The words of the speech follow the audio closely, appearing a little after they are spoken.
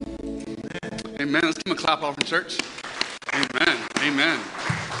Amen. Let's give him a clap offering, church. Amen. Amen.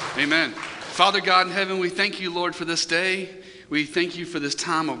 Amen. Father God in heaven, we thank you, Lord, for this day. We thank you for this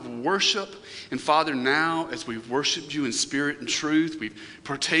time of worship. And Father, now as we've worshiped you in spirit and truth, we've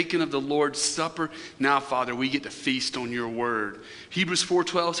partaken of the Lord's Supper. Now, Father, we get to feast on your word. Hebrews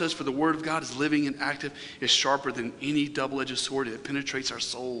 4:12 says, for the word of God is living and active, is sharper than any double-edged sword. It penetrates our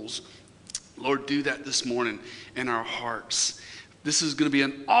souls. Lord, do that this morning in our hearts. This is going to be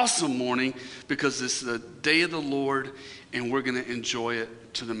an awesome morning because this is the day of the Lord, and we're going to enjoy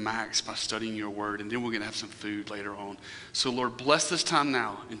it to the max by studying your word, and then we're going to have some food later on. So, Lord, bless this time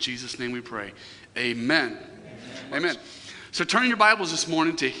now. In Jesus' name we pray. Amen. Amen. So turn your Bibles this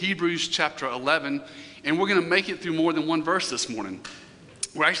morning to Hebrews chapter 11, and we're going to make it through more than one verse this morning.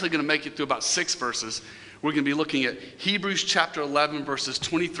 We're actually going to make it through about 6 verses. We're going to be looking at Hebrews chapter 11, verses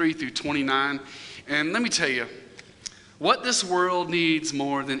 23 through 29. And let me tell you, what this world needs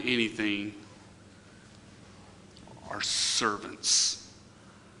more than anything are servants.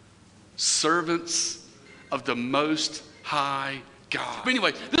 Servants of the Most High God. But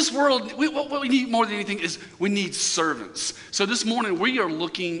anyway, this world, what we need more than anything is we need servants. So this morning we are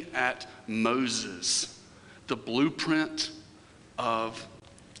looking at Moses, the blueprint of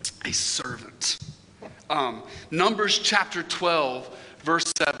a servant. Numbers chapter 12,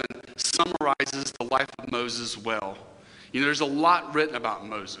 verse 7 summarizes the life of Moses well. You know, there's a lot written about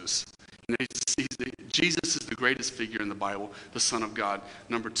Moses. You know, Jesus is the greatest figure in the Bible, the Son of God.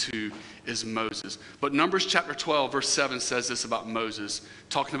 Number 2 is Moses. But Numbers chapter 12, verse 7 says this about Moses,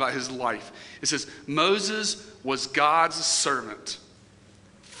 talking about his life. It says, Moses was God's servant,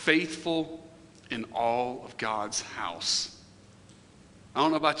 faithful in all of God's house. I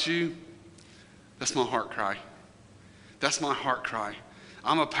don't know about you. That's my heart cry. That's my heart cry.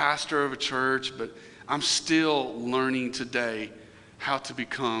 I'm a pastor of a church, but I'm still learning today how to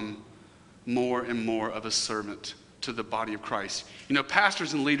become more and more of a servant to the body of Christ. You know,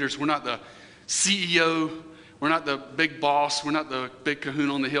 pastors and leaders, we're not the CEO, we're not the big boss, we're not the big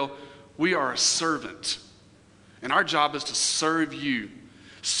kahuna on the hill. We are a servant. And our job is to serve you,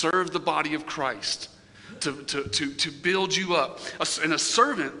 serve the body of Christ, to build you up. And a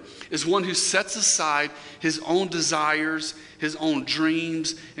servant is one who sets aside his own desires, his own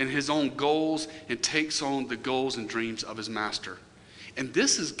dreams, and his own goals, and takes on the goals and dreams of his master. And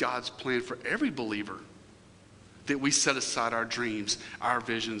this is God's plan for every believer, that we set aside our dreams, our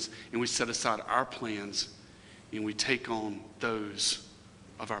visions, and we set aside our plans, and we take on those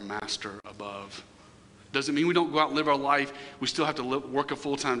of our master above. Doesn't mean we don't go out and live our life. We still have to work a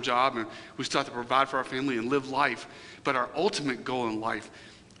full-time job, and we still have to provide for our family and live life. But our ultimate goal in life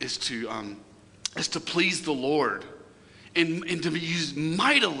is to please the Lord and to be used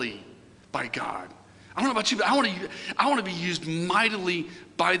mightily by God. I don't know about you, but I want to be used mightily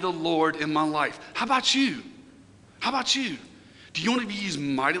by the Lord in my life. How about you? How about you? Do you want to be used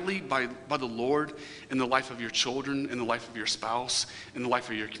mightily by the Lord in the life of your children, in the life of your spouse, in the life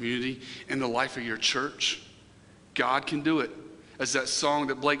of your community, in the life of your church? God can do it. As that song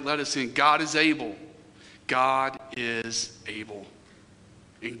that Blake led us in, God is able. God is able.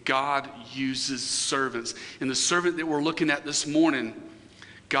 And God uses servants. And the servant that we're looking at this morning,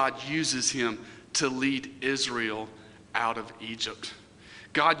 God uses him to lead Israel out of Egypt.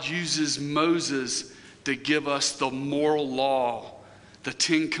 God uses Moses to give us the moral law, the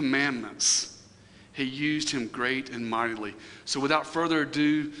 10 Commandments. He used him great and mightily. So without further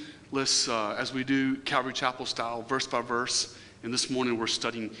ado, let's, as we do Calvary Chapel style, verse by verse, and this morning we're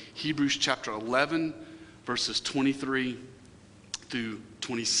studying Hebrews chapter 11, verses 23 through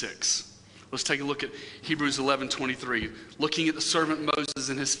 26. Let's take a look at Hebrews 11:23, looking at the servant Moses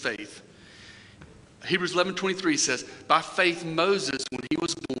and his faith. Hebrews 11:23 says, by faith Moses, when he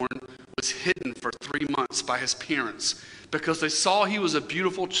was born, was hidden for 3 months by his parents because they saw he was a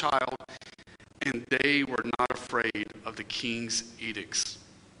beautiful child and they were not afraid of the king's edicts.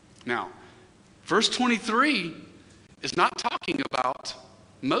 Now, verse 23 is not talking about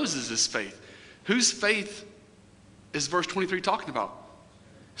Moses' faith. Whose faith is verse 23 talking about?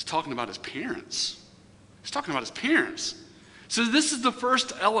 It's talking about his parents. It's talking about his parents. So this is the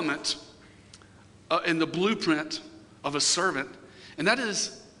first element in the blueprint of a servant, and that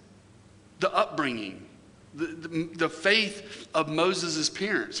is the upbringing, the faith of Moses'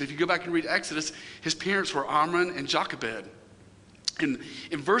 parents. If you go back and read Exodus, his parents were Amram and Jochebed. And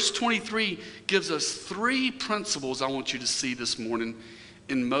in verse 23 gives us 3 principles I want you to see this morning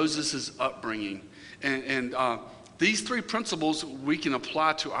in Moses' upbringing. And these 3 principles we can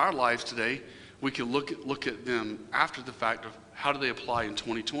apply to our lives today. We can look at them after the fact of how do they apply in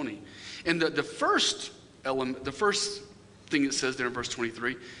 2020. And the first element, the first thing it says there in verse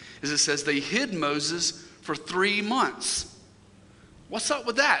 23 is it says they hid Moses for 3 months. What's up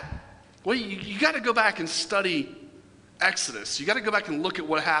with that? Well, you got to go back and study Exodus. You got to go back and look at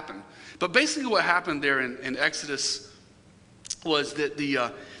what happened. But basically what happened there in Exodus was that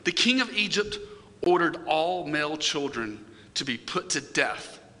the king of Egypt ordered all male children to be put to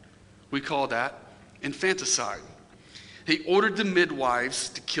death. We call that infanticide. He ordered the midwives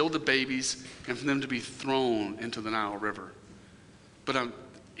to kill the babies and for them to be thrown into the Nile River. But I'm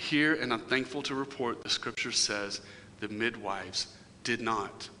here and I'm thankful to report the scripture says the midwives did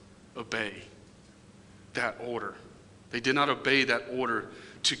not obey that order. They did not obey that order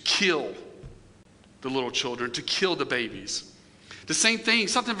to kill the little children, to kill the babies. The same thing,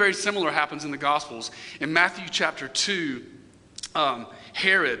 something very similar happens in the Gospels. In Matthew chapter 2,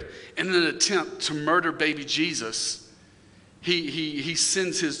 Herod, in an attempt to murder baby Jesus, he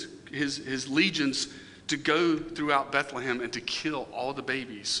sends his legions to go throughout Bethlehem and to kill all the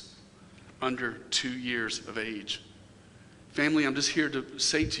babies under 2 years of age. Family, I'm just here to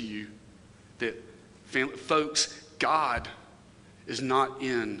say to you that, folks, God is not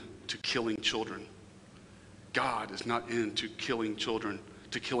into killing children. God is not into killing children,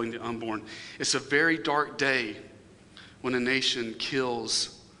 to killing the unborn. It's a very dark day when a nation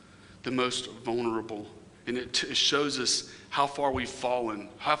kills the most vulnerable. And it shows us how far we've fallen,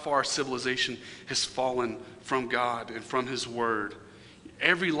 how far our civilization has fallen from God and from his word.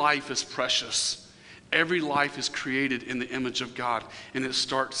 Every life is precious. Every life is created in the image of God, and it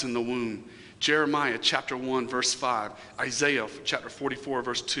starts in the womb. Jeremiah chapter 1, verse 5, Isaiah chapter 44,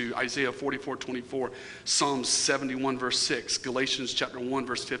 verse 2, Isaiah 44, 24, Psalms 71, verse 6, Galatians chapter 1,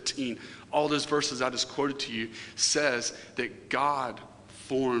 verse 15. All those verses I just quoted to you says that God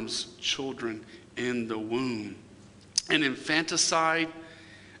forms children in the womb. And infanticide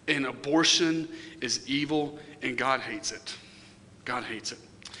and abortion is evil, and God hates it. God hates it.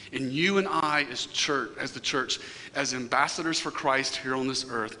 And you and I as the church, as ambassadors for Christ here on this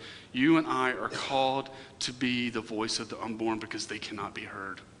earth, you and I are called to be the voice of the unborn because they cannot be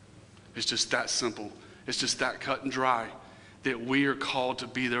heard. It's just that simple. It's just that cut and dry, that we are called to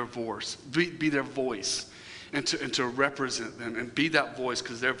be their voice, be their voice, and to represent them and be that voice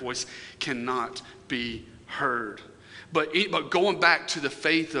because their voice cannot be heard. But going back to the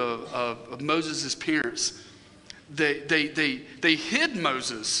faith of Moses' parents, they hid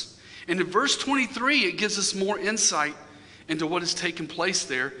Moses. And in verse 23, it gives us more insight into what has taken place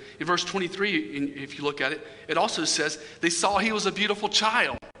there. In verse 23, if you look at it, it also says they saw he was a beautiful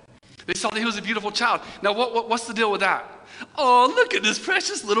child. They saw that he was a beautiful child. Now, what's the deal with that? Oh, look at this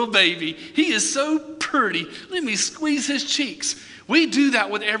precious little baby. He is so pretty. Let me squeeze his cheeks. We do that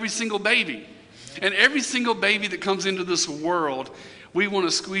with every single baby. And every single baby that comes into this world, we want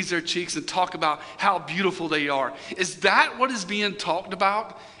to squeeze their cheeks and talk about how beautiful they are. Is that what is being talked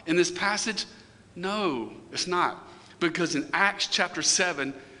about in this passage? No, it's not. Because in Acts chapter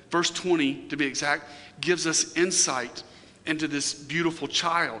 7, verse 20 to be exact, gives us insight into this beautiful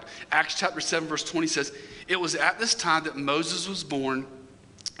child. Acts chapter 7, verse 20 says, it was at this time that Moses was born.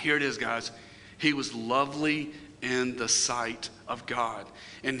 Here it is, guys. He was lovely in the sight of God.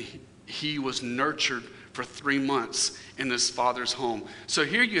 And he was nurtured for 3 months in his father's home. So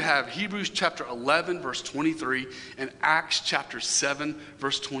here you have Hebrews chapter 11, verse 23, and Acts chapter 7,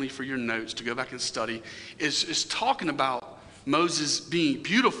 verse 20 for your notes to go back and study, is talking about Moses being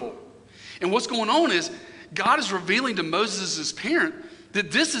beautiful. And what's going on is God is revealing to Moses' parent that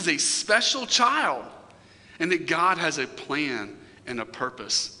this is a special child and that God has a plan and a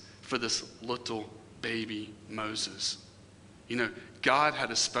purpose for this little baby Moses. You know, God had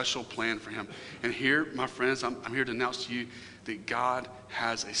a special plan for him. And here, my friends, I'm here to announce to you that God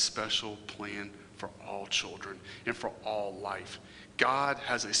has a special plan for all children and for all life. God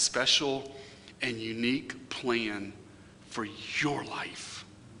has a special and unique plan for your life.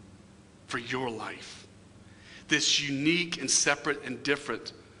 For your life. This unique and separate and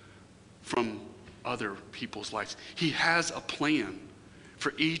different from other people's lives. He has a plan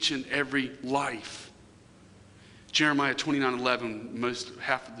for each and every life. Jeremiah 29:11,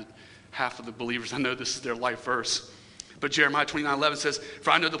 half of the believers, I know this is their life verse. But Jeremiah 29:11 says,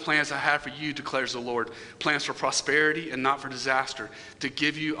 for I know the plans I have for you, declares the Lord, plans for prosperity and not for disaster, to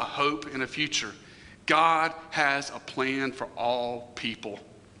give you a hope and a future. God has a plan for all people.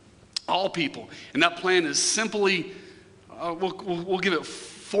 All people. And that plan is simply, we'll give it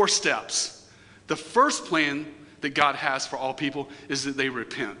 4 steps. The first plan that God has for all people is that they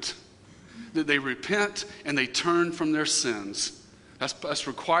repent. That they repent and they turn from their sins. That's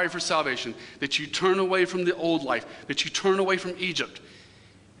required for salvation. That you turn away from the old life. That you turn away from Egypt.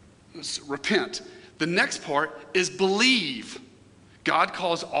 Repent. The next part is believe. God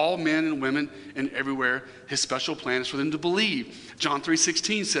calls all men and women and everywhere. His special plan is for them to believe. John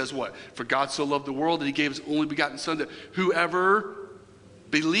 3:16 says what? For God so loved the world that he gave his only begotten son, that whoever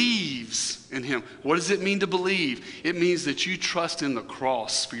believes in him. What does it mean to believe? It means that you trust in the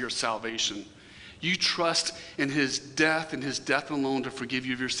cross for your salvation. You trust in his death and his death alone to forgive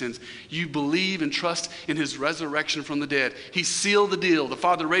you of your sins. You believe and trust in his resurrection from the dead. He sealed the deal. The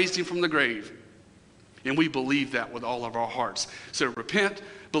Father raised him from the grave. And we believe that with all of our hearts. So repent,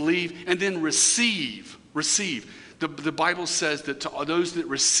 believe, and then receive. Receive. The Bible says that to those that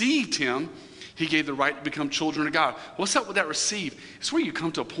received him, he gave the right to become children of God. What's up with that receive? It's where you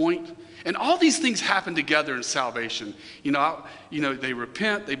come to a point, and all these things happen together in salvation. They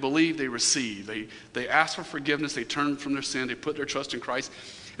repent, they believe, they receive. They ask for forgiveness, they turn from their sin, they put their trust in Christ.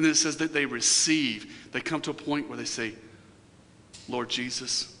 And then it says that they receive. They come to a point where they say, Lord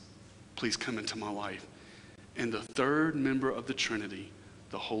Jesus, please come into my life. And the third member of the Trinity,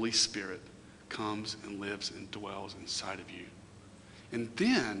 the Holy Spirit, comes and lives and dwells inside of you. And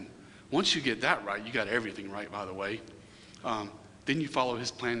then, once you get that right, you got everything right, by the way, then you follow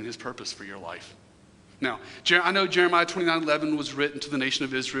his plan and his purpose for your life. Now, I know Jeremiah 29:11 was written to the nation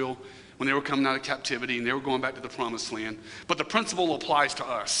of Israel when they were coming out of captivity and they were going back to the promised land. But the principle applies to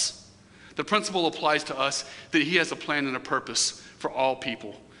us. The principle applies to us that he has a plan and a purpose for all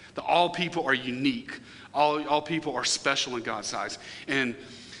people. That all people are unique. All people are special in God's eyes. And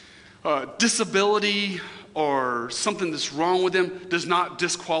disability or something that's wrong with them does not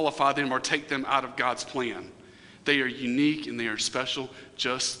disqualify them or take them out of God's plan. They are unique and they are special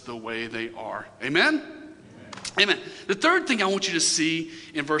just the way they are. Amen? Amen. The third thing I want you to see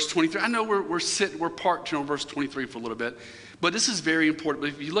in verse 23, I know we're parked here on verse 23 for a little bit, but this is very important. But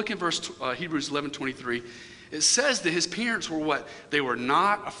if you look at Hebrews 11:23, it says that his parents were what? They were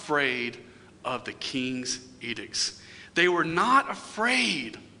not afraid of the king's edicts. They were not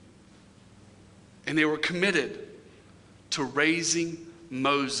afraid. And they were committed to raising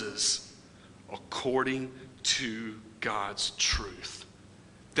Moses according to God's truth.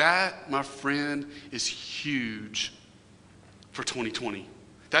 That, my friend, is huge for 2020.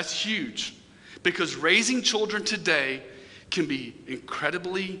 That's huge. Because raising children today can be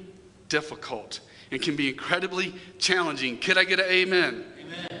incredibly difficult and can be incredibly challenging. Could I get an amen?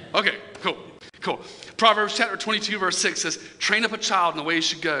 Amen. Okay, cool. Proverbs chapter 22, verse 6 says, train up a child in the way he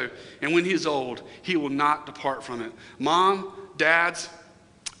should go, and when he is old, he will not depart from it. Mom, dads,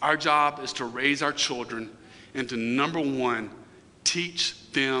 our job is to raise our children and to, number one, teach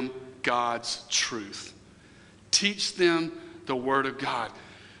them God's truth. Teach them the Word of God.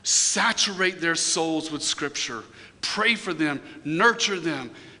 Saturate their souls with Scripture. Pray for them, nurture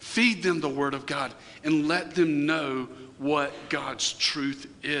them, feed them the Word of God, and let them know what God's truth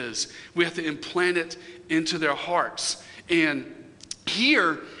is. We have to implant it into their hearts. And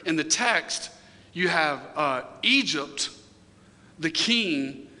here in the text, you have Egypt, the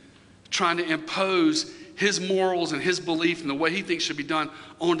king, trying to impose his morals and his belief and the way he thinks should be done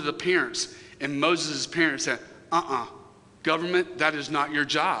onto the parents. And Moses' parents said, government, that is not your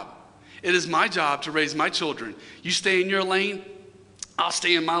job. It is my job to raise my children. You stay in your lane, I'll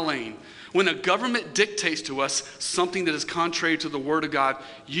stay in my lane. When a government dictates to us something that is contrary to the Word of God,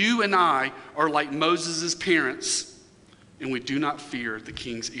 you and I are like Moses' parents, and we do not fear the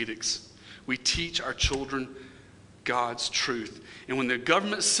king's edicts. We teach our children God's truth. And when the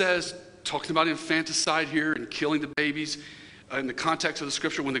government says, talking about infanticide here and killing the babies, in the context of the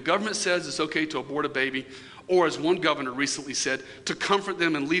scripture, when the government says it's okay to abort a baby, or as one governor recently said, to comfort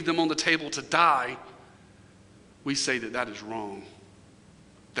them and leave them on the table to die, we say that that is wrong.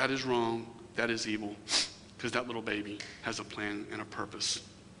 That is wrong. That is evil. Because that little baby has a plan and a purpose.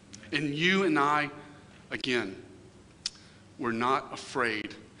 And you and I, again, we're not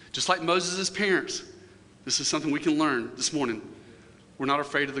afraid. Just like Moses' parents, this is something we can learn this morning. We're not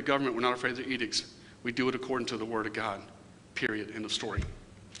afraid of the government. We're not afraid of the edicts. We do it according to the Word of God. Period. End of story.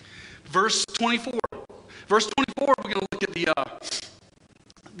 Verse 24. Verse 24, we're going to look at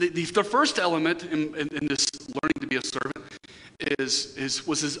the first element in this learning to be a servant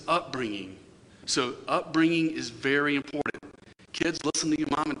was his upbringing. So upbringing is very important. Kids, listen to your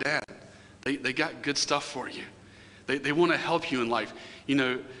mom and dad. They got good stuff for you. They want to help you in life. You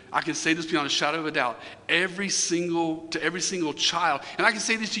know, I can say this beyond a shadow of a doubt. Every single child, and I can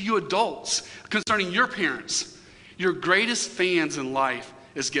say this to you adults concerning your parents. Your greatest fans in life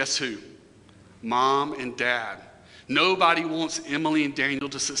is guess who? Mom and dad. Nobody wants Emily and Daniel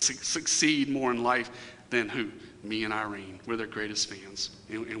to succeed more in life than who? Me and Irene. We're their greatest fans.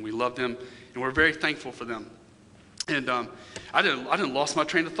 And we love them, and we're very thankful for them. And I didn't lost my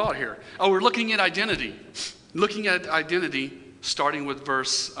train of thought here. Oh, we're looking at identity. Looking at identity, starting with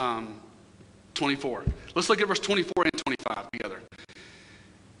verse 24. Let's look at verse 24 and 25 together.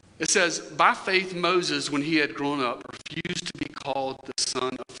 It says, by faith Moses, when he had grown up, refused to be called the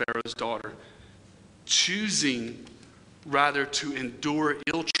son of Pharaoh's daughter, choosing rather to endure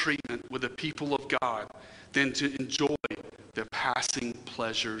ill treatment with the people of God than to enjoy the passing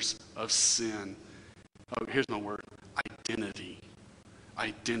pleasures of sin. Oh, here's my word, identity.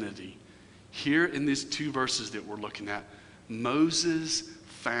 Identity. Here in these two verses that we're looking at, Moses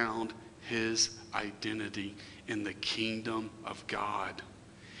found his identity in the kingdom of God.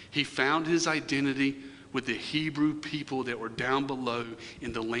 He found his identity with the Hebrew people that were down below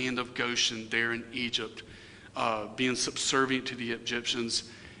in the land of Goshen there in Egypt, being subservient to the Egyptians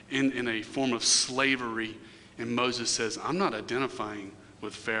in a form of slavery. And Moses says, I'm not identifying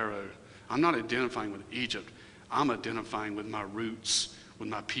with Pharaoh. I'm not identifying with Egypt. I'm identifying with my roots, with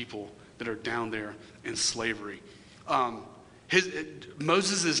my people that are down there in slavery.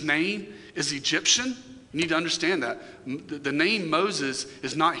 Moses' name is Egyptian. You need to understand that. The name Moses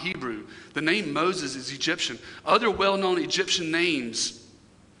is not Hebrew. The name Moses is Egyptian. Other well-known Egyptian names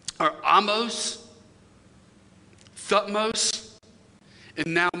are Amos, Thutmose, and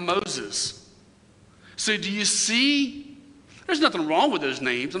now Moses. So do you see? There's nothing wrong with those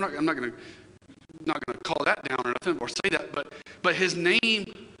names. I'm not going to call that down or nothing or say that. But his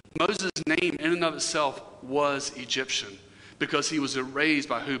name, Moses' name in and of itself was Egyptian because he was raised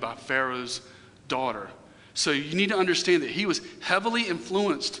by who? By Pharaoh's daughter. So you need to understand that he was heavily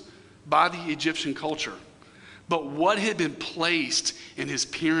influenced by the Egyptian culture. But what had been placed in his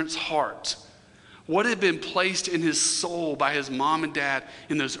parents' heart, what had been placed in his soul by his mom and dad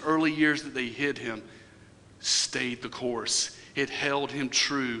in those early years that they hid him, stayed the course. It held him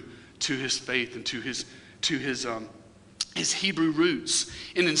true to his faith and to his Hebrew roots.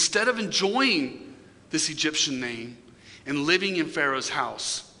 And instead of enjoying this Egyptian name and living in Pharaoh's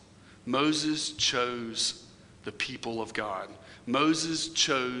house, Moses chose the people of God. Moses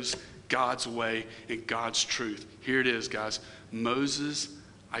chose God's way and God's truth. Here it is, guys. Moses'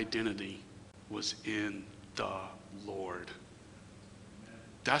 identity was in the Lord.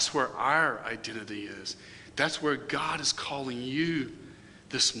 That's where our identity is. That's where God is calling you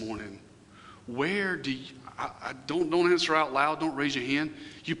this morning. Where do you, don't answer out loud, don't raise your hand.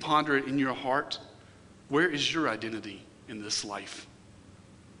 You ponder it in your heart. Where is your identity in this life?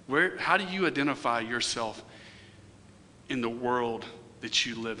 How do you identify yourself in the world that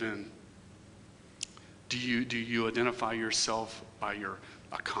you live in? Do you identify yourself by your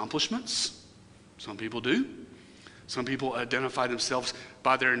accomplishments? Some people do. Some people identify themselves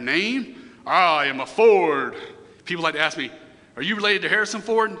by their name. I am a Ford. People like to ask me, are you related to Harrison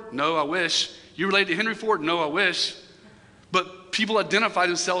Ford? No, I wish. You related to Henry Ford? No, I wish. But people identify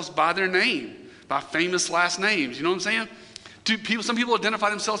themselves by their name, by famous last names. You know what I'm saying? Some people identify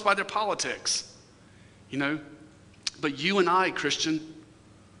themselves by their politics, you know. But you and I, Christian,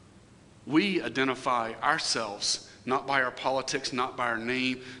 we identify ourselves not by our politics, not by our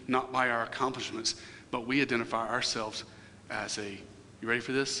name, not by our accomplishments, but we identify ourselves as you ready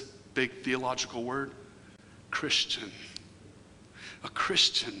for this? Big theological word? Christian. A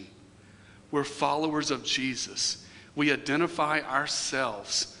Christian. We're followers of Jesus. We identify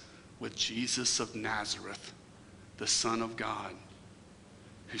ourselves with Jesus of Nazareth, the Son of God,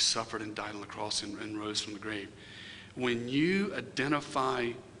 who suffered and died on the cross and rose from the grave. When you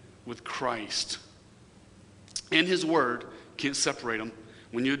identify with Christ and his word, can't separate them.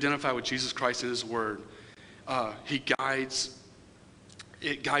 When you identify with Jesus Christ and his word, it guides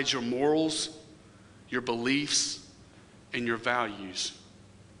your morals, your beliefs, and your values.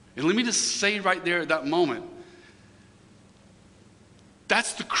 And let me just say right there at that moment,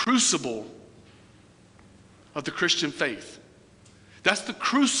 that's the crucible of the Christian faith. That's the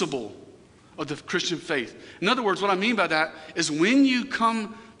crucible of the Christian faith. In other words, what I mean by that is when you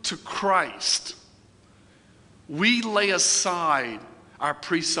come to Christ, we lay aside our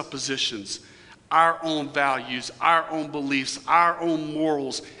presuppositions, our own values, our own beliefs, our own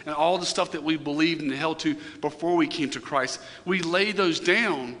morals, and all the stuff that we believed and held to before we came to Christ. We lay those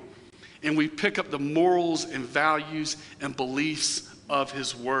down and we pick up the morals and values and beliefs of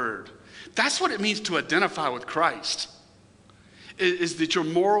his word. That's what it means to identify with Christ, is that your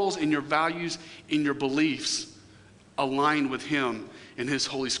morals and your values and your beliefs align with him and his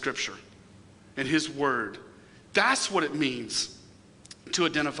holy scripture and his word. That's what it means to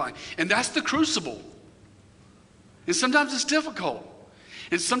identify. And that's the crucible. And sometimes it's difficult.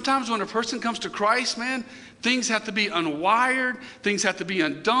 And sometimes when a person comes to Christ, man, things have to be unwired, things have to be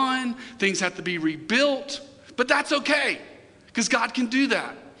undone, things have to be rebuilt. But that's okay, because God can do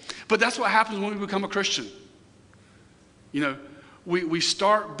that. But that's what happens when we become a Christian. You know, we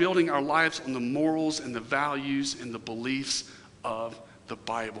start building our lives on the morals and the values and the beliefs of the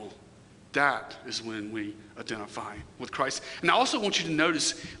Bible. That is when we identify with Christ. And I also want you to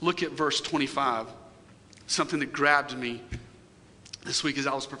notice, look at verse 25, something that grabbed me this week as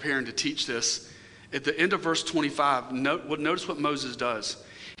I was preparing to teach this. At the end of verse 25, notice what Moses does.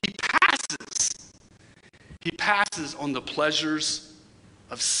 He passes on the pleasures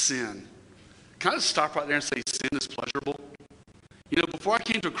of sin. Can I just stop right there and say sin is pleasurable? You know, before I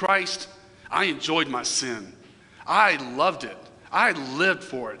came to Christ, I enjoyed my sin. I loved it. I lived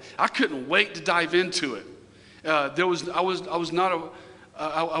for it. I couldn't wait to dive into it. I was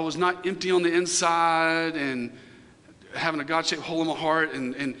not empty on the inside and having a God-shaped hole in my heart,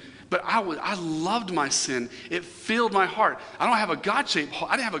 but I loved my sin. It filled my heart. I didn't have a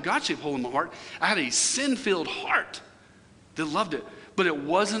God-shaped hole in my heart. I had a sin-filled heart that loved it. But it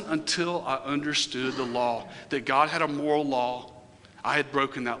wasn't until I understood the law, that God had a moral law, I had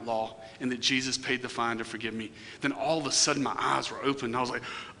broken that law, and that Jesus paid the fine to forgive me. Then all of a sudden my eyes were open and I was like,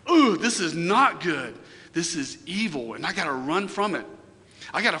 oh, this is not good. This is evil, and I got to run from it.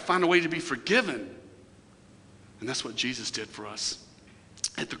 I got to find a way to be forgiven. And that's what Jesus did for us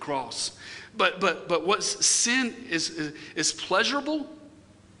at the cross. But what sin is pleasurable,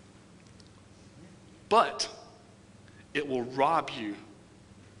 but it will rob you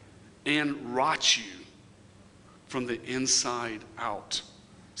and rot you from the inside out.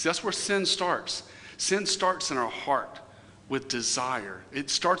 See, that's where sin starts. Sin starts in our heart with desire. It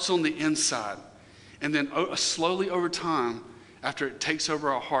starts on the inside. And then slowly over time, after it takes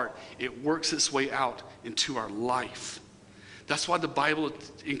over our heart, it works its way out into our life. That's why the Bible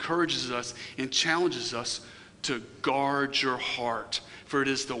encourages us and challenges us to guard your heart, for it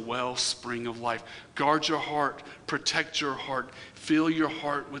is the wellspring of life. Guard your heart, protect your heart, fill your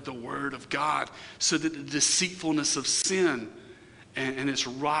heart with the word of God, so that the deceitfulness of sin and its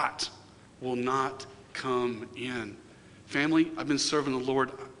rot will not come in. Family, I've been serving the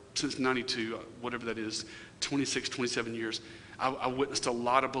Lord since 92, whatever that is, 26, 27 years. I witnessed a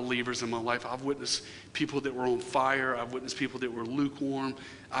lot of believers in my life. I've witnessed people that were on fire. I've witnessed people that were lukewarm.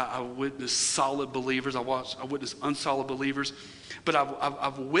 I witnessed solid believers. I witnessed unsolid believers. But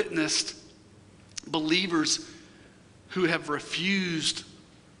I've witnessed believers who have refused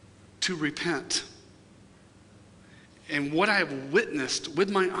to repent. And what I have witnessed with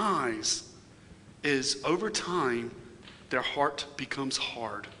my eyes is over time, their heart becomes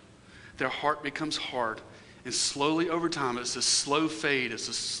hard. Their heart becomes hard. And slowly over time, it's a slow fade, it's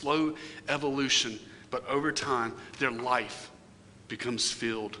a slow evolution. But over time, their life becomes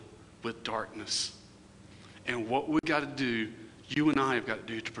filled with darkness. And what we got to do, you and I have got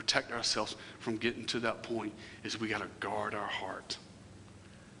to do to protect ourselves from getting to that point, is we got to guard our heart.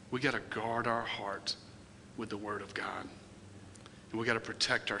 We got to guard our heart with the Word of God. And we got to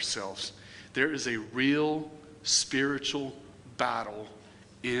protect ourselves. There is a real spiritual battle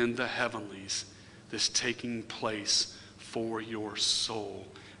in the heavenlies that's taking place for your soul,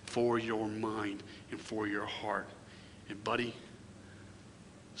 for your mind, and for your heart. And buddy,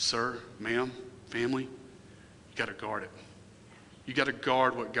 sir, ma'am, family, you got to guard it. You got to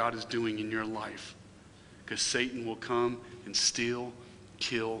guard what God is doing in your life, because Satan will come and steal,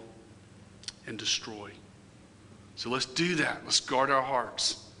 kill, and destroy. So let's do that. Let's guard our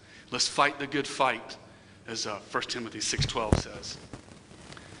hearts. Let's fight the good fight, as 1 Timothy 6:12 says.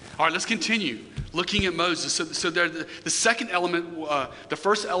 All right, let's continue looking at Moses. So there, the second element, the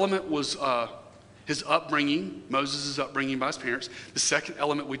first element was his upbringing, Moses' upbringing by his parents. The second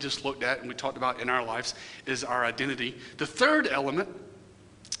element we just looked at and we talked about in our lives is our identity. The third element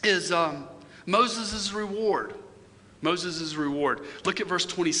is Moses' reward. Moses' reward. Look at verse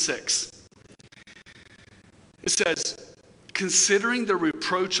 26. It says, considering the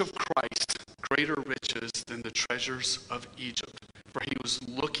reproach of Christ greater riches than the treasures of Egypt, for he was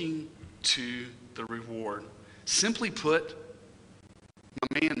looking to the reward. Simply put,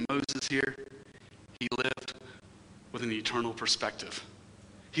 my man Moses here, he lived with an eternal perspective.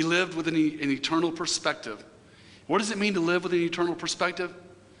 He lived with an eternal perspective. What does it mean to live with an eternal perspective?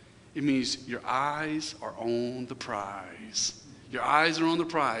 It means your eyes are on the prize. Your eyes are on the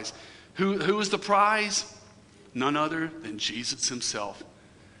prize. Who is the prize? None other than Jesus himself.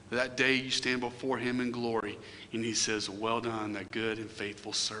 That day you stand before him in glory, and he says, well done, that good and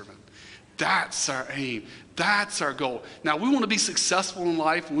faithful servant. That's our aim. That's our goal. Now, we want to be successful in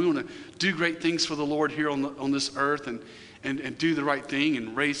life, and we want to do great things for the Lord here on this earth and do the right thing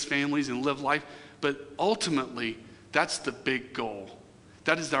and raise families and live life. But ultimately, that's the big goal.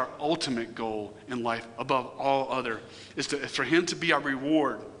 That is our ultimate goal in life above all other, is for him to be our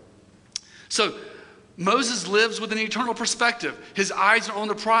reward. So Moses lives with an eternal perspective. His eyes are on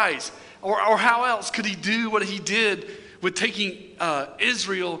the prize. Or how else could he do what he did with taking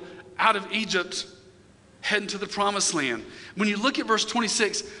Israel out of Egypt, heading to the promised land? When you look at verse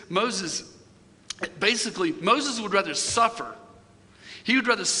 26, Moses would rather suffer. He would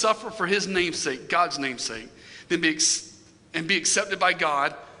rather suffer for his namesake, God's namesake, than be accepted by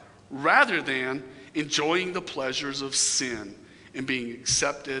God, rather than enjoying the pleasures of sin and being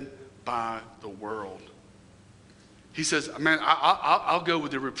accepted by the world. He says, man, I'll go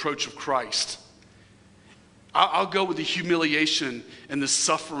with the reproach of Christ. I'll go with the humiliation and the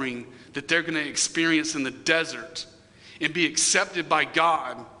suffering that they're going to experience in the desert and be accepted by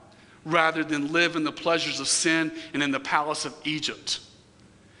God, rather than live in the pleasures of sin and in the palace of Egypt.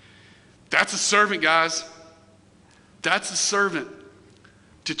 That's a servant, guys. That's a servant,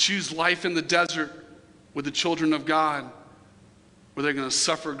 to choose life in the desert with the children of God, where they're going to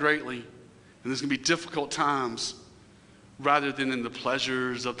suffer greatly and there's going to be difficult times, rather than in the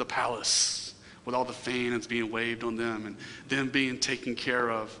pleasures of the palace with all the fans being waved on them and them being taken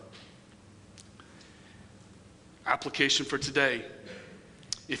care of. Application for today.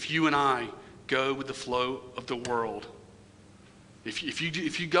 If you and I go with the flow of the world, if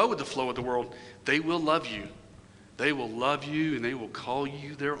you go with the flow of the world, they will love you. They will love you and they will call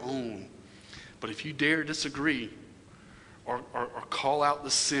you their own. But if you dare disagree or call out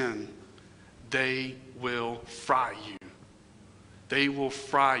the sin, they will fry you. They will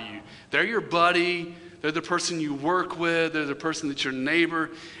fry you. They're your buddy. They're the person you work with. They're the person that's your neighbor,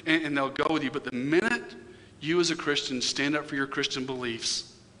 and they'll go with you. But the minute you as a Christian stand up for your Christian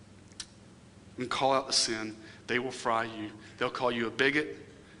beliefs and call out the sin, they will fry you. They'll call you a bigot.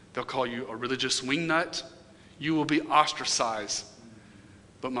 They'll call you a religious wingnut. You will be ostracized.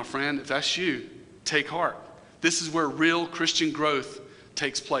 But my friend, if that's you, take heart. This is where real Christian growth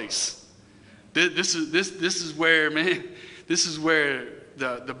takes place. This is where, man, this is where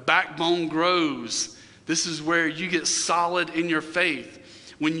the backbone grows. This is where you get solid in your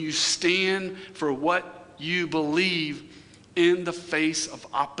faith, when you stand for what you believe in the face of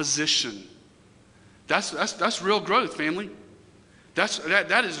opposition. That's real growth, family.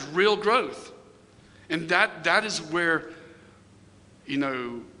 That is real growth. And that is where,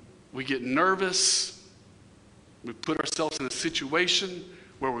 we get nervous. We put ourselves in a situation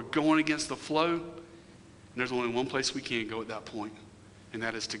where we're going against the flow. And there's only one place we can go at that point, and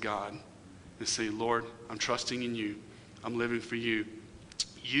that is to God. And say, Lord, I'm trusting in you. I'm living for you.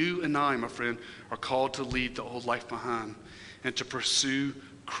 You and I, my friend, are called to leave the old life behind and to pursue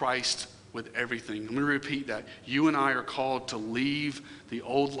Christ with everything. I'm going to repeat that. You and I are called to leave the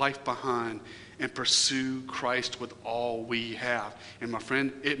old life behind and pursue Christ with all we have. And my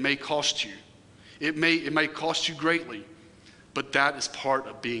friend, it may cost you. It may cost you greatly, but that is part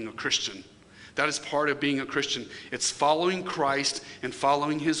of being a Christian. That is part of being a Christian. It's following Christ and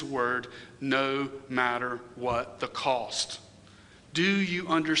following his word no matter what the cost. Do you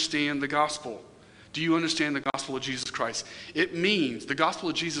understand the gospel? Do you understand the gospel of Jesus Christ? It means the gospel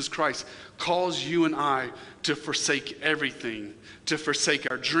of Jesus Christ calls you and I to forsake everything, to forsake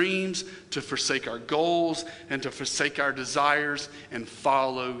our dreams, to forsake our goals, and to forsake our desires and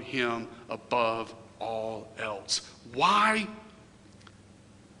follow him above all else. Why?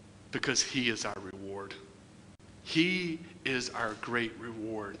 Because he is our reward. He is our great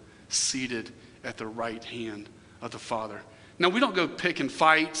reward, seated at the right hand of the Father. Now, we don't go picking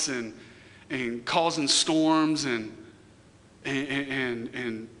fights and causing storms and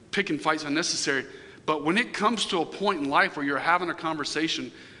picking fights unnecessary. But when it comes to a point in life where you're having a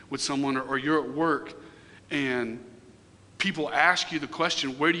conversation with someone, or you're at work and people ask you the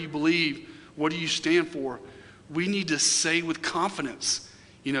question, where do you believe? What do you stand for? We need to say with confidence,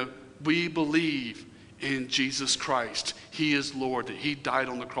 we believe in Jesus Christ. He is Lord, that he died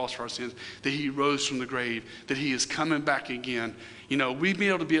on the cross for our sins, that he rose from the grave, that he is coming back again. We'd be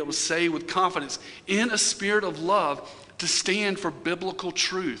able to say with confidence, in a spirit of love, to stand for biblical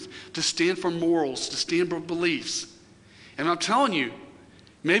truth, to stand for morals, to stand for beliefs. And I'm telling you,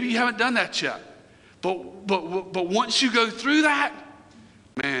 maybe you haven't done that yet, but once you go through that,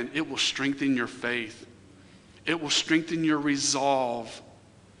 man, it will strengthen your faith. It will strengthen your resolve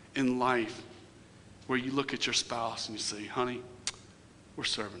in life, where you look at your spouse and you say, honey, we're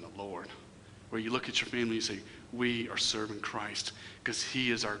serving the Lord. Where you look at your family and you say, we are serving Christ, because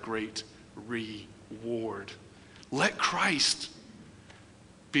he is our great reward. Let Christ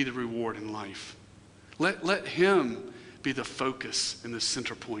be the reward in life. Let him be the focus and the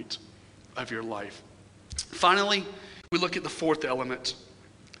center point of your life. Finally, we look at the fourth element.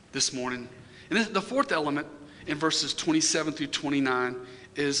 this morning. And the fourth element in verses 27 through 29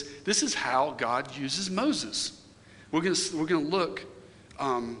 is this is how God uses Moses. We're going to look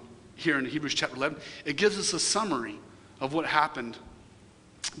here in Hebrews chapter 11. It gives us a summary of what happened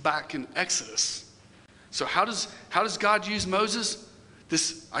back in Exodus. So how does God use Moses?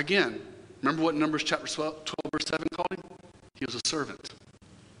 This, again, remember what Numbers chapter 12 verse 7 called him? He was a servant.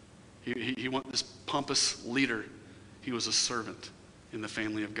 He wasn't this pompous leader. He was a servant in the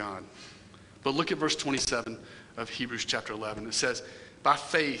family of God. But look at verse 27 of Hebrews chapter 11. It says, by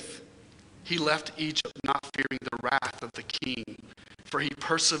faith he left Egypt, not fearing the wrath of the king, for he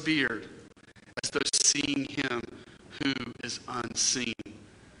persevered as though seeing him who is unseen.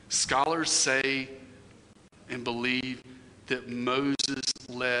 Scholars say and believe that Moses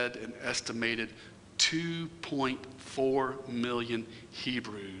led an estimated 2.4 million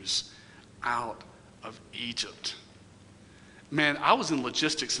Hebrews out of Egypt. Man, I was in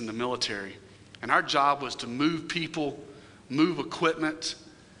logistics in the military, and our job was to move people, move equipment,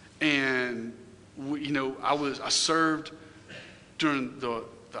 and I served during the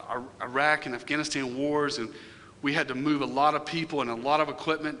Iraq and Afghanistan wars, and we had to move a lot of people and a lot of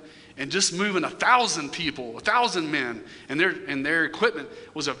equipment, and just moving 1,000 people, 1,000 men, and their equipment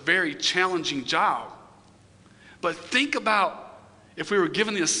was a very challenging job. But think about if we were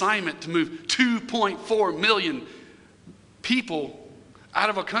given the assignment to move 2.4 million people out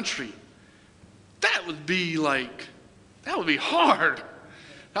of a country. That would be hard.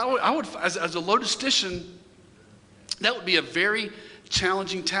 I would, as a logistician, that would be a very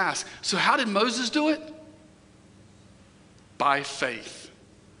challenging task. So how did Moses do it? By faith.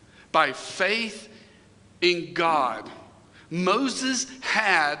 By faith in God. Moses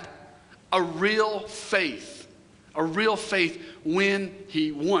had a real faith. A real faith when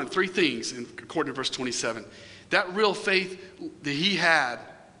he won. Three things, according to verse 27. That real faith that he had,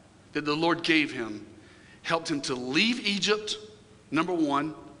 that the Lord gave him, helped him to leave Egypt, number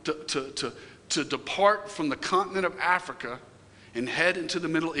one, to depart from the continent of Africa and head into the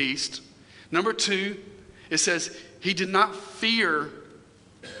Middle East. Number two, it says he did not fear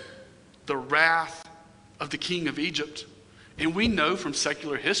the wrath of the king of Egypt. And we know from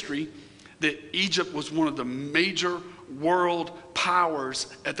secular history that Egypt was one of the major world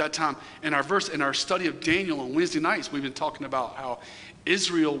powers at that time. In our study of Daniel on Wednesday nights, we've been talking about how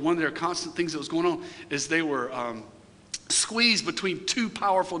Israel, one of their constant things that was going on is they were squeezed between two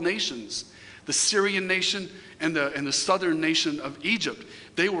powerful nations, the Syrian nation and the southern nation of Egypt.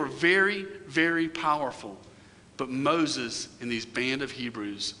 They were very, very powerful. But Moses and these band of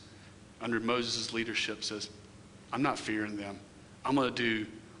Hebrews under Moses' leadership says, I'm not fearing them. I'm going to do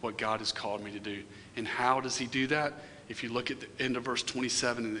what God has called me to do. And how does he do that? If you look at the end of verse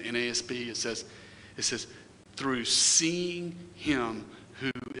 27 in the NASB, it says, through seeing him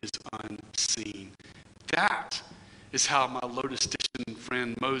who is unseen. That is how my logistician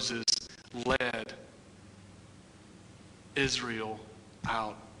friend Moses led Israel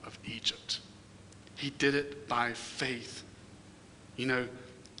out of Egypt. He did it by faith.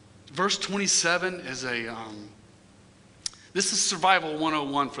 Verse 27 is this is survival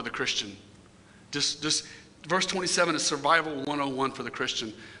 101 for the Christian. Just verse 27 is survival 101 for the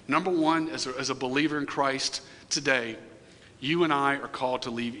Christian. Number one, as a believer in Christ today, you and I are called to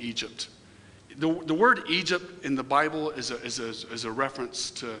leave Egypt. The word Egypt in the Bible is a reference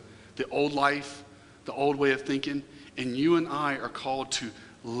to the old life, the old way of thinking. And you and I are called to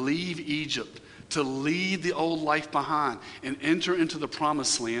leave Egypt, to leave the old life behind and enter into the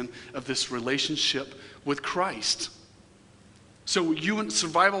promised land of this relationship with Christ. So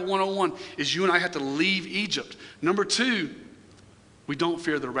survival 101 is you and I have to leave Egypt. Number two, we don't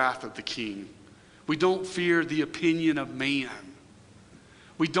fear the wrath of the king. We don't fear the opinion of man.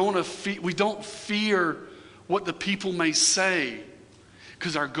 We don't fear what the people may say,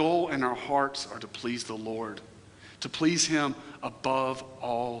 because our goal and our hearts are to please the Lord, to please him above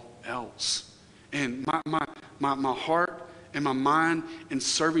all else. And my heart and my mind in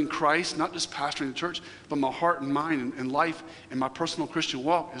serving Christ, not just pastoring the church, but my heart and mind and life and my personal Christian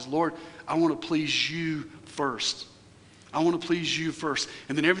walk is, Lord, I want to please you first. I want to please you first.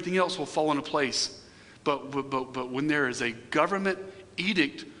 And then everything else will fall into place. But when there is a government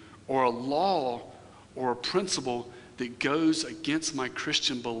edict or a law or a principle that goes against my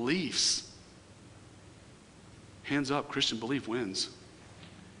Christian beliefs, hands up, Christian belief wins.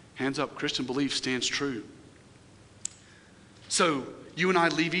 Hands up, Christian belief stands true. So, you and I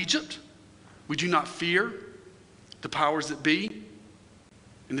leave Egypt. We do not fear the powers that be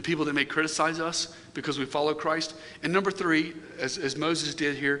and the people that may criticize us because we follow Christ. And number three, as Moses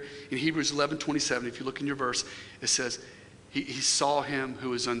did here in Hebrews 11:27, if you look in your verse, it says, he saw him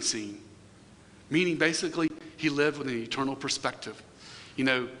who is unseen. Meaning basically, he lived with an eternal perspective. You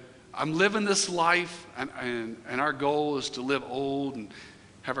know, I'm living this life, and our goal is to live old and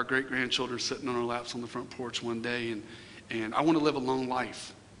have our great-grandchildren sitting on our laps on the front porch one day. And I want to live a long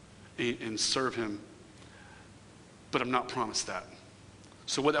life and serve him. But I'm not promised that.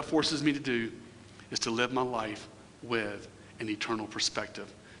 So what that forces me to do is to live my life with an eternal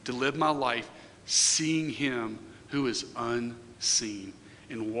perspective. To live my life seeing him who is unseen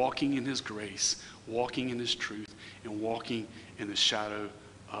and walking in his grace, walking in his truth, and walking in the shadow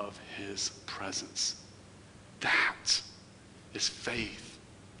of his presence. That is faith.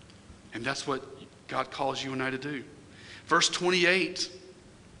 And that's what God calls you and I to do. Verse 28,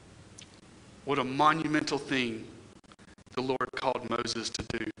 what a monumental thing the Lord called Moses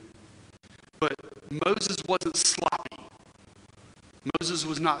to do. But Moses wasn't sloppy. Moses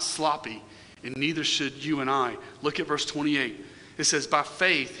was not sloppy, and neither should you and I. Look at verse 28. It says, by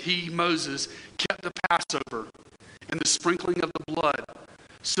faith, he, Moses, kept the Passover and the sprinkling of the blood,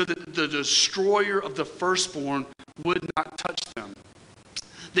 so that the destroyer of the firstborn would not touch them.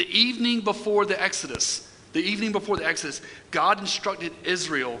 The evening before the Exodus, God instructed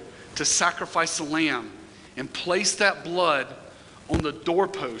Israel to sacrifice a lamb and place that blood on the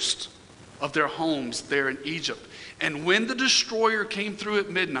doorpost of their homes there in Egypt. And when the destroyer came through at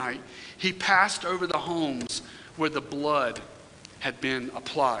midnight, he passed over the homes where the blood had been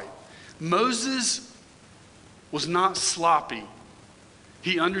applied. Moses was not sloppy.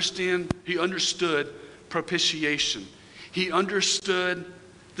 He understood propitiation. He understood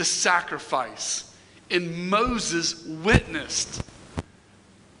the sacrifice. And Moses witnessed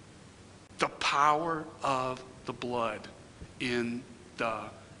the power of the blood in the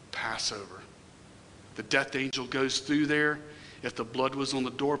Passover. The death angel goes through there. If the blood was on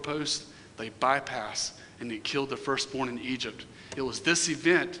the doorpost, they bypass and they killed the firstborn in Egypt. It was this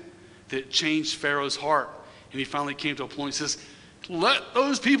event that changed Pharaoh's heart. And he finally came to a point, he says, let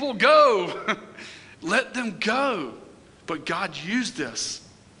those people go. Let them go. But God used this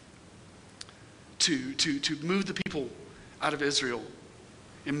to move the people out of Israel.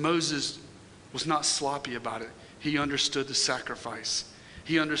 And Moses was not sloppy about it. He understood the sacrifice.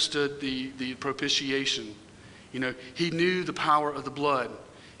 He understood the propitiation. You know, he knew the power of the blood.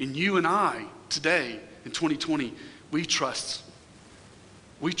 And you and I, today, in 2020, we trust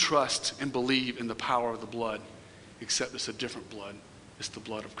and believe in the power of the blood, except it's a different blood. It's the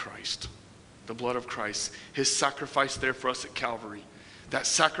blood of Christ. The blood of Christ. His sacrifice there for us at Calvary. That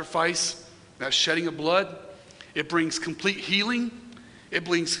sacrifice, that shedding of blood, it brings complete healing. It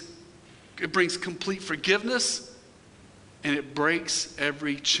brings complete forgiveness. And it breaks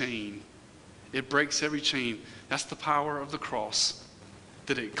every chain. It breaks every chain. That's the power of the cross.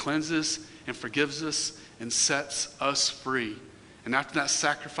 That it cleanses and forgives us and sets us free. And after that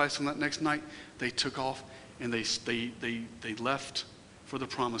sacrifice on that next night, they took off and they left for the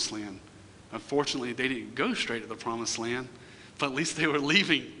promised land. Unfortunately, they didn't go straight to the promised land, but at least they were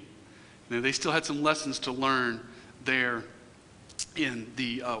leaving. You know, they still had some lessons to learn there in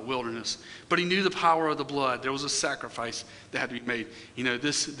the wilderness. But he knew the power of the blood. There was a sacrifice that had to be made. You know,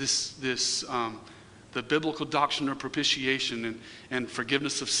 the biblical doctrine of propitiation and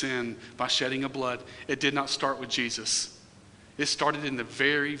forgiveness of sin by shedding of blood, it did not start with Jesus. It started in the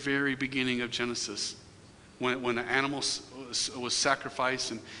very, very beginning of Genesis, when an animal was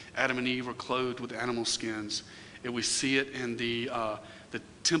sacrificed and Adam and Eve were clothed with animal skins. And we see it in the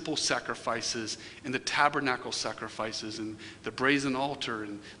temple sacrifices and the tabernacle sacrifices and the brazen altar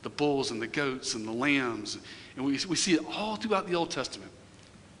and the bulls and the goats and the lambs. And we see it all throughout the Old Testament.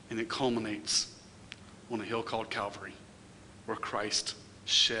 And it culminates on a hill called Calvary, where Christ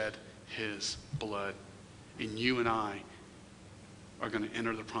shed his blood. And you and I are going to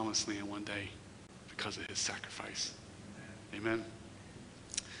enter the promised land one day because of his sacrifice. Amen.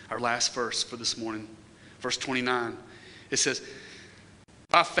 Our last verse for this morning, verse 29, it says,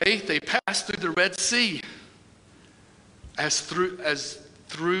 by faith they passed through the Red Sea as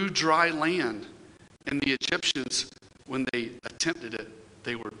through dry land. And the Egyptians, when they attempted it,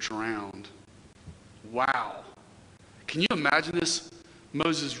 they were drowned. Wow. Can you imagine this?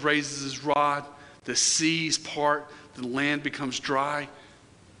 Moses raises his rod, the seas part, the land becomes dry.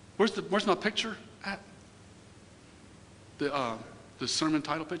 Where's my picture at? The sermon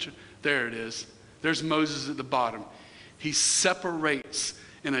title picture? There it is. There's Moses at the bottom. He separates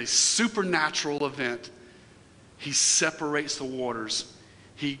in a supernatural event. He separates the waters.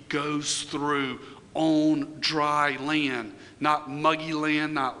 He goes through on dry land, not muggy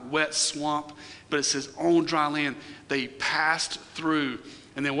land, not wet swamp, but it says on dry land. They passed through.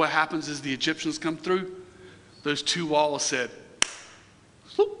 And then what happens is the Egyptians come through. those two walls said,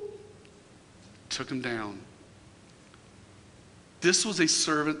 whoop, took him down. This was a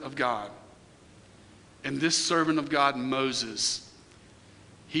servant of God. And this servant of God, Moses,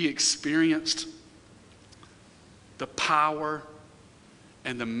 he experienced the power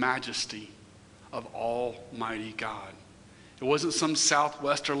and the majesty of Almighty God. It wasn't some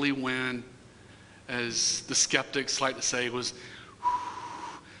southwesterly wind, as the skeptics like to say, was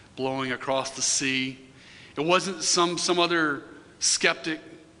blowing across the sea. It wasn't some other skeptic,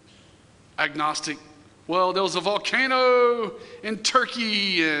 agnostic, well, there was a volcano in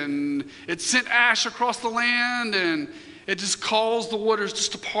Turkey and it sent ash across the land and it just caused the waters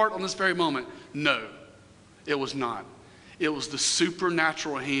just to part on this very moment. No, it was not. It was the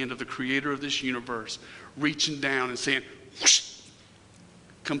supernatural hand of the creator of this universe reaching down and saying, whoosh,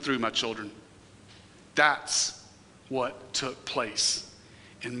 come through, my children. That's what took place.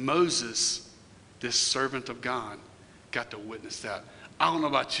 And Moses, this servant of God, got to witness that. I don't know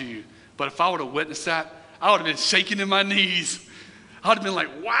about you, but if I would have witnessed that, I would have been shaking in my knees. I would have been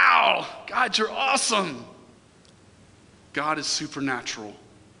like, wow, God, you're awesome. God is supernatural.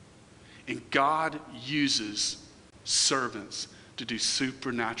 And God uses servants to do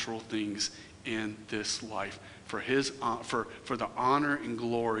supernatural things in this life for the honor and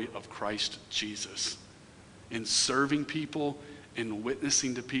glory of Christ Jesus. In serving people, in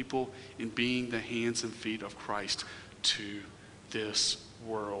witnessing to people, in being the hands and feet of Christ to this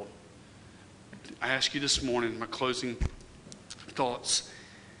world. I ask you this morning, my closing thoughts,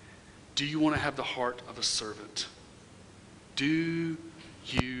 do you want to have the heart of a servant? Do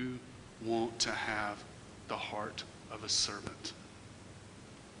you want to have the heart of a servant?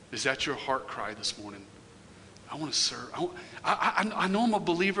 Is that your heart cry this morning? I want to serve. I know I'm a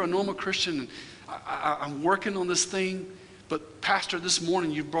believer. I know I'm a Christian. And I'm working on this thing. But Pastor, this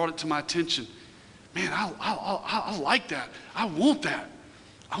morning you brought it to my attention. Man, I like that. I want that.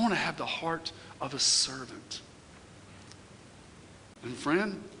 I want to have the heart of a servant. And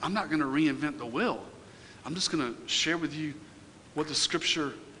friend, I'm not going to reinvent the wheel. I'm just going to share with you what the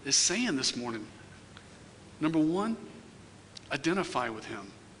scripture is saying this morning. Number one, identify with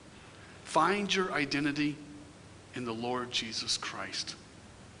him. Find your identity in the Lord Jesus Christ.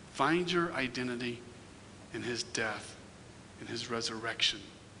 Find your identity in his death, in his resurrection,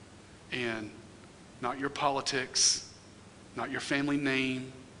 and not your politics, not your family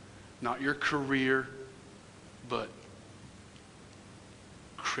name, not your career, but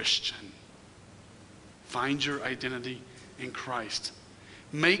Christian. Find your identity in Christ.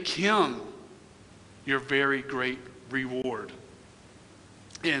 Make him your very great reward.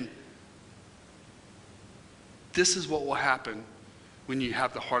 And this is what will happen when you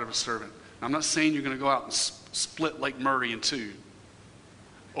have the heart of a servant. Now, I'm not saying you're going to go out and split Lake Murray in two,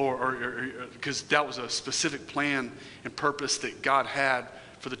 or because that was a specific plan and purpose that God had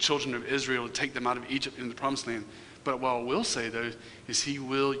for the children of Israel to take them out of Egypt into the promised land. But what I will say, though, is he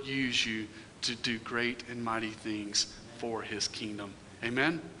will use you to do great and mighty things for his kingdom.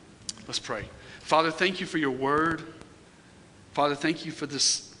 Amen? Let's pray. Father, thank you for your word. Father, thank you for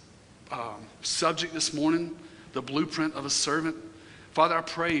this subject this morning, the blueprint of a servant. Father, I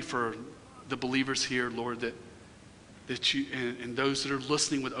pray for the believers here, Lord, that you and those that are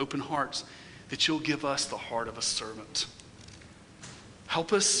listening with open hearts, that you'll give us the heart of a servant.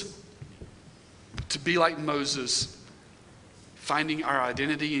 Help us to be like Moses, finding our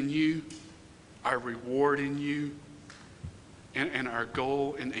identity in you, our reward in you, and our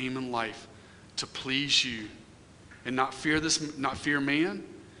goal and aim in life to please you and not fear man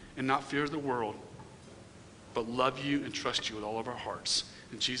and not fear the world, but love you and trust you with all of our hearts.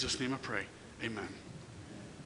 In Jesus' name I pray, amen.